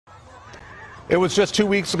It was just 2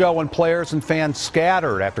 weeks ago when players and fans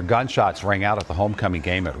scattered after gunshots rang out at the homecoming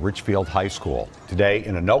game at Richfield High School. Today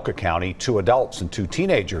in Anoka County, 2 adults and 2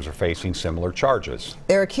 teenagers are facing similar charges.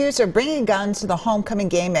 They're accused of bringing guns to the homecoming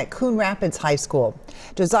game at Coon Rapids High School.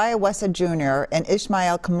 Josiah Wessa Jr. and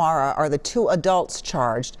Ishmael Kamara are the 2 adults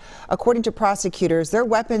charged. According to prosecutors, their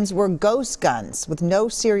weapons were ghost guns with no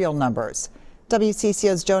serial numbers.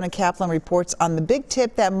 WCCO's Jonah Kaplan reports on the big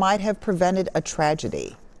tip that might have prevented a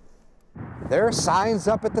tragedy. There are signs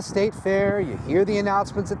up at the state fair. You hear the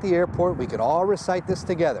announcements at the airport. We could all recite this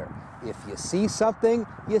together. If you see something,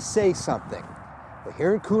 you say something. But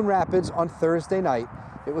here in Coon Rapids on Thursday night,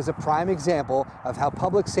 it was a prime example of how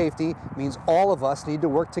public safety means all of us need to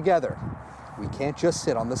work together. We can't just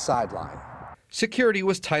sit on the sideline. Security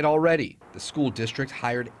was tight already. The school district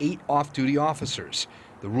hired 8 off-duty officers.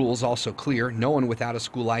 The rule's also clear: no one without a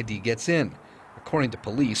school ID gets in. According to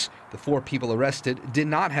police, the 4 people arrested did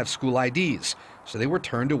not have school IDs, so they were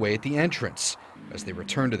turned away at the entrance. As they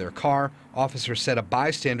returned to their car, officers said a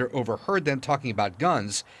bystander overheard them talking about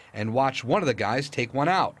guns and watched one of the guys take one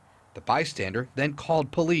out. The bystander then called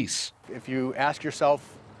police. If you ask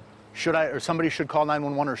yourself, should I, or somebody should call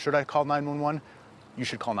 911, or should I call 911, you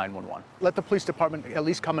should call 911. Let the police department at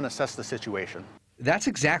least come and assess the situation. That's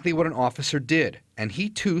exactly what an officer did, and he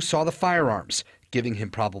too saw the firearms, giving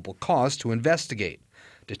him probable cause to investigate.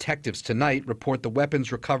 Detectives tonight report the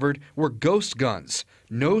weapons recovered were ghost guns,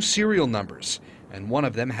 no serial numbers, and one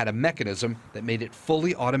of them had a mechanism that made it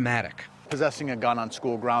fully automatic. Possessing a gun on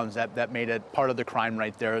school grounds, that made it part of the crime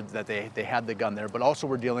right there, that they had the gun there. But also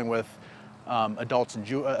we're dealing with adults and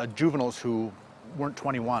juveniles who weren't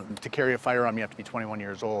 21. To carry a firearm, you have to be 21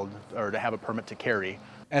 years old or to have a permit to carry.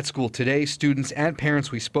 At school today, students and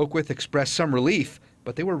parents we spoke with expressed some relief,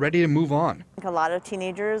 but they were ready to move on. A lot of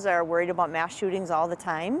teenagers are worried about mass shootings all the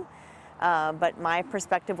time, but my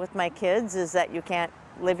perspective with my kids is that you can't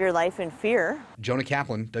live your life in fear. Jonah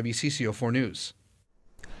Kaplan, WCCO 4 News.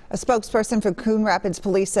 A spokesperson for Coon Rapids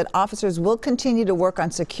Police said officers will continue to work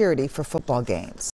on security for football games.